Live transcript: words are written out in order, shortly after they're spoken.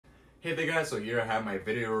Hey there guys, so here I have my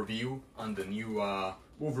video review on the new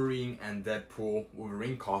Wolverine and Deadpool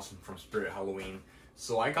Wolverine costume from Spirit Halloween.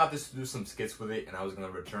 So I got this to do some skits with it and I was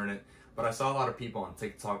going to return it, but I saw a lot of people on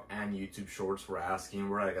TikTok and YouTube Shorts were asking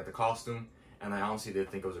where I got the costume, and I honestly did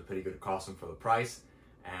think it was a pretty good costume for the price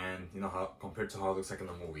and you know how compared to how it looks like in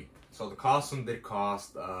the movie. So the costume did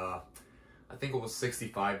cost I think it was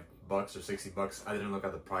 65 bucks or 60 bucks. I didn't look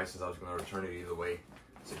at the prices, I was going to return it either way.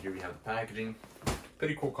 So here we have the packaging.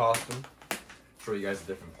 Pretty cool costume. Show you guys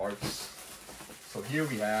the different parts. So here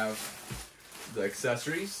we have the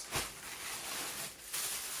accessories.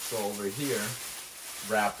 So over here,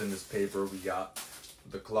 wrapped in this paper, we got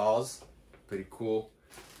the claws. Pretty cool.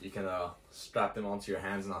 You can strap them onto your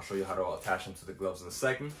hands, and I'll show you how to attach them to the gloves in a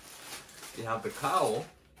second. You have the cowl.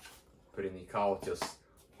 Pretty neat cowl, just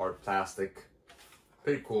hard plastic.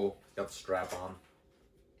 Pretty cool. Got the strap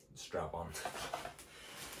on.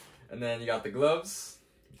 And then you got the gloves,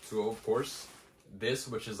 too, of course. This,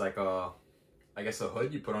 which is like I guess a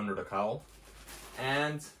hood you put under the cowl.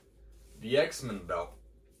 And the X-Men belt,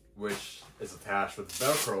 which is attached with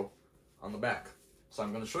Velcro on the back. So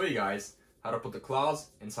I'm going to show you guys how to put the claws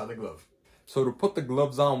inside the glove. So to put the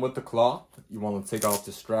gloves on with the claw, you want to take off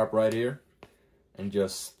the strap right here and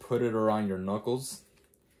just put it around your knuckles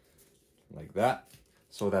like that,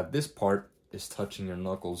 so that this part is touching your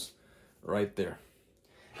knuckles right there.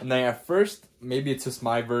 And then at first, maybe it's just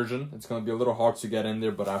my version, it's going to be a little hard to get in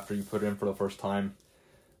there, but after you put it in for the first time,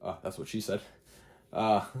 that's what she said.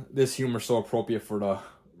 This humor is so appropriate for the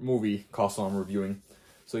movie costume I'm reviewing.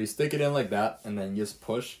 So you stick it in like that, and then you just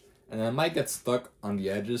push, and then it might get stuck on the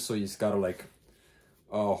edges, so you just gotta like,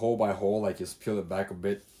 hole by hole, like just peel it back a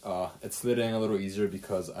bit. It slid in a little easier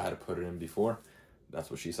because I had to put it in before. That's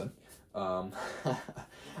what she said. I'm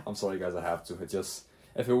sorry guys, I have to. It just...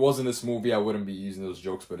 If it wasn't this movie, I wouldn't be using those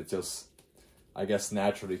jokes, but it's just, I guess,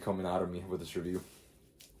 naturally coming out of me with this review.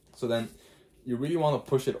 So then, you really want to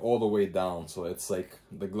push it all the way down, so it's like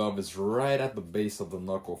the glove is right at the base of the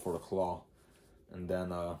knuckle for the claw. And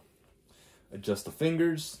then, adjust the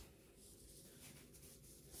fingers,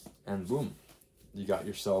 and boom, you got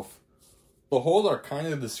yourself. The holes are kind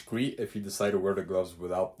of discreet if you decide to wear the gloves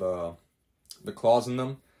without the claws in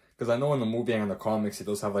them. Because I know in the movie and in the comics, it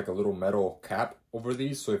does have like a little metal cap over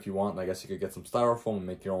these. So if you want, I guess you could get some styrofoam and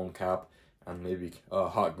make your own cap and maybe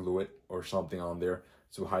hot glue it or something on there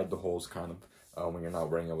to hide the holes kind of when you're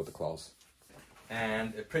not wearing it with the claws.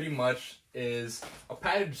 And it pretty much is a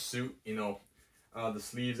padded suit, you know. The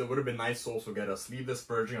sleeves, it would have been nice to also get a sleeveless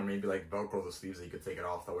version or maybe like Velcro the sleeves that you could take it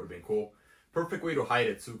off. That would have been cool. Perfect way to hide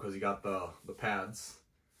it too, because you got the pads.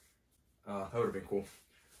 That would have been cool.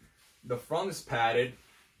 The front is padded.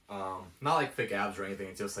 Not like fake abs or anything,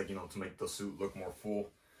 it's just like, you know, to make the suit look more full.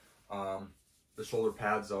 The shoulder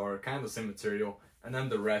pads are kind of the same material, and then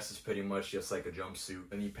the rest is pretty much just like a jumpsuit.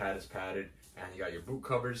 The knee pad is padded, and you got your boot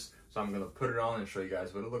covers. So I'm going to put it on and show you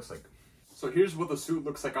guys what it looks like. So here's what the suit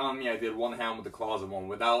looks like on me. I did one hand with the claws and one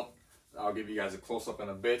without. I'll give you guys a close-up in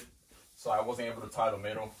a bit. So I wasn't able to tie the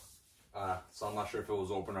middle, so I'm not sure if it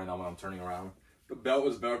was open right now when I'm turning around. The belt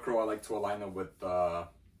was Velcro. I like to align it with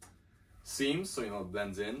seams, so you know it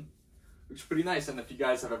blends in. Looks pretty nice. And if you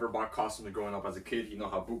guys have ever bought costumes growing up as a kid, you know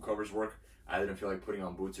how boot covers work. I didn't feel like putting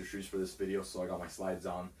on boots or shoes for this video, so I got my slides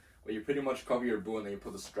on. But you pretty much cover your boot and then you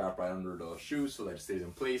put the strap right under the shoes so that it stays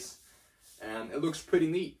in place. And it looks pretty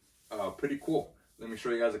neat, pretty cool. Let me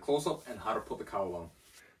show you guys a close-up and how to put the cowl on.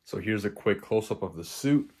 So here's a quick close-up of the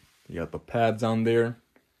suit. You got the pads on there,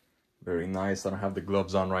 very nice. I don't have the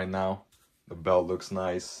gloves on right now. The belt looks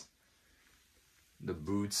nice. The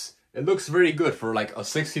boots. It looks very good for like a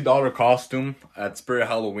 $60 costume at Spirit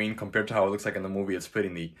Halloween compared to how it looks like in the movie. It's pretty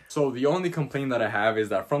neat. So the only complaint that I have is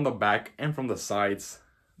that from the back and from the sides,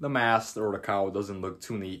 the mask or the cowl doesn't look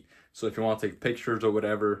too neat. So if you want to take pictures or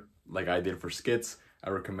whatever, like I did for skits, I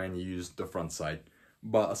recommend you use the front side.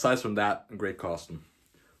 But aside from that, great costume.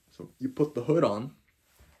 So you put the hood on,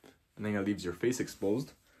 and then it leaves your face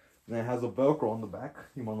exposed. And then it has a Velcro on the back.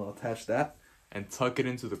 You want to attach that and tuck it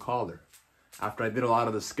into the collar. After I did a lot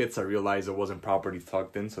of the skits, I realized it wasn't properly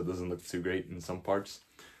tucked in, so it doesn't look too great in some parts.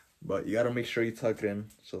 But you gotta make sure you tuck it in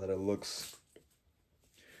so that it looks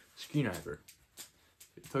screenwriter.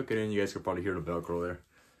 You tuck it in, you guys could probably hear the Velcro there.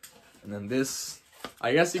 And then this,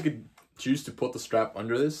 I guess you could choose to put the strap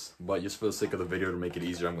under this, but just for the sake of the video to make it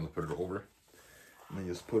easier, I'm gonna put it over. And then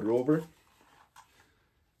just put it over,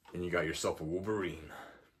 and you got yourself a Wolverine.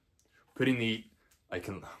 Pretty neat.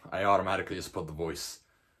 I automatically just put the voice.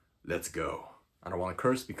 Let's go. I don't want to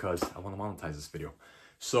curse because I want to monetize this video.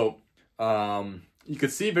 So, you can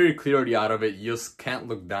see very clearly out of it. You just can't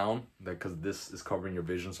look down because this is covering your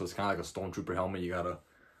vision. So it's kind of like a stormtrooper helmet. You gotta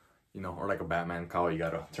you know, or like a Batman cowl, you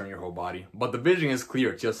gotta turn your whole body. But the vision is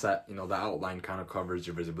clear. It's just that, you know, the outline kind of covers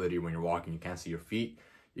your visibility when you're walking. You can't see your feet.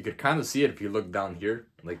 You could kind of see it if you look down here,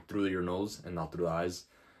 like through your nose and not through the eyes.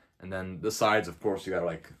 And then the sides, of course, you gotta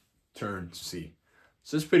like turn to see.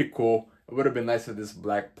 So it's pretty cool. It would have been nice if this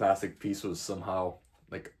black plastic piece was somehow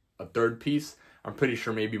like a third piece. I'm pretty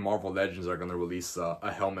sure maybe Marvel Legends are gonna release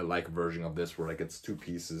a helmet-like version of this where like it's 2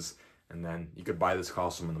 pieces, and then you could buy this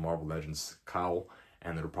costume in the Marvel Legends cowl,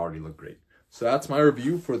 and it'll probably look great. So that's my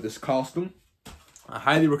review for this costume. I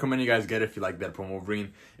highly recommend you guys get it if you like Deadpool and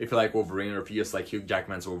Wolverine. If you like Wolverine, or if you just like Hugh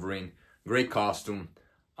Jackman's Wolverine, great costume.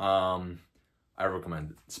 I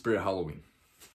recommend it. Spirit Halloween.